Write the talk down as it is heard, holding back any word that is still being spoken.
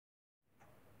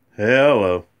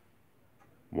Hello,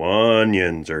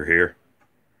 Wanyans are here.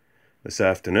 This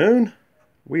afternoon,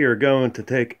 we are going to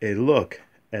take a look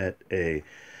at a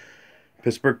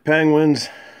Pittsburgh Penguins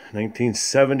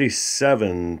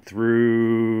 1977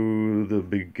 through the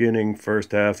beginning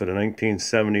first half of the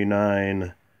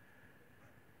 1979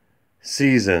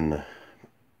 season.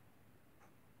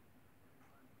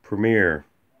 Premier,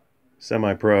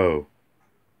 semi-pro,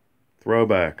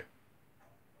 throwback,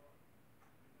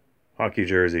 hockey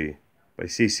jersey by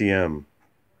CCM,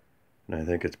 and I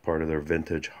think it's part of their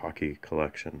vintage hockey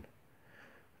collection.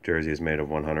 Jersey is made of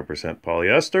 100%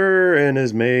 polyester and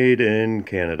is made in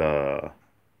Canada.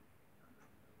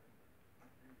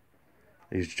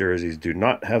 These jerseys do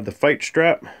not have the fight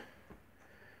strap,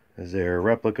 as they are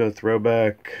replica,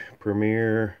 throwback,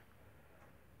 premier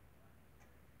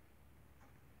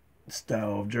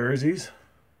style of jerseys.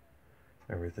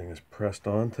 Everything is pressed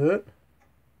onto it.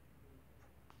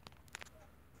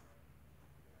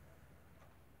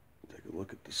 Take a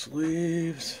look at the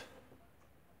sleeves.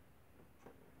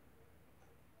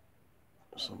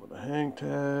 Some of the hang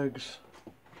tags.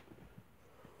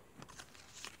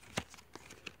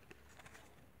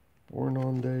 Worn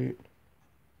on date.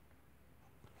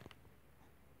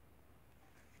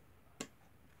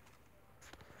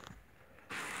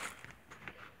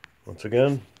 Once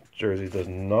again, jersey does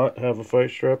not have a fight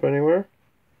strap anywhere.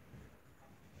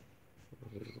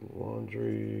 This is the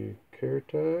laundry care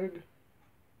tag.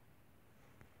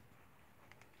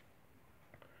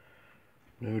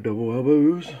 No double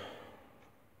elbows.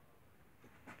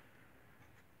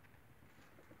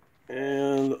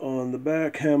 And on the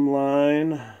back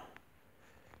hemline,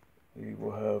 we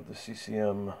will have the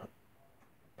CCM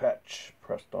patch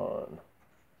pressed on.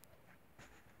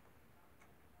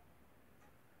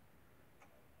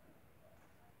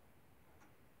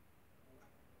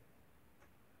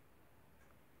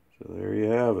 So there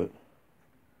you have it.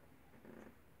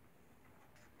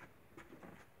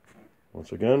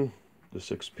 Once again, the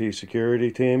 6P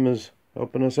security team is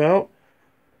helping us out.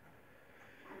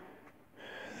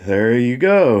 There you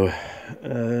go.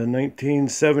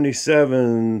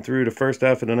 1977 through the first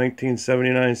half of the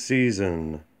 1979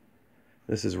 season.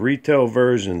 This is retail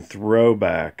version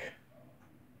throwback.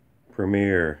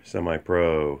 Premier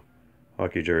semi-pro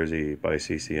hockey jersey by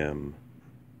CCM.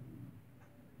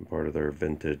 Part of their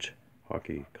vintage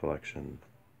hockey collection.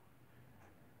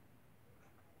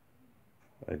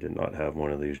 I did not have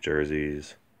one of these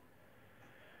jerseys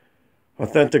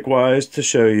authentic wise to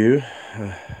show you.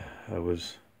 I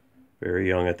was very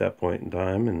young at that point in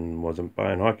time and wasn't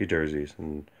buying hockey jerseys,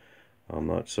 and I'm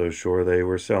not so sure they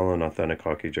were selling authentic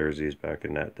hockey jerseys back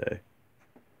in that day.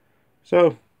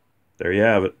 So there you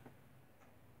have it.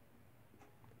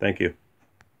 Thank you.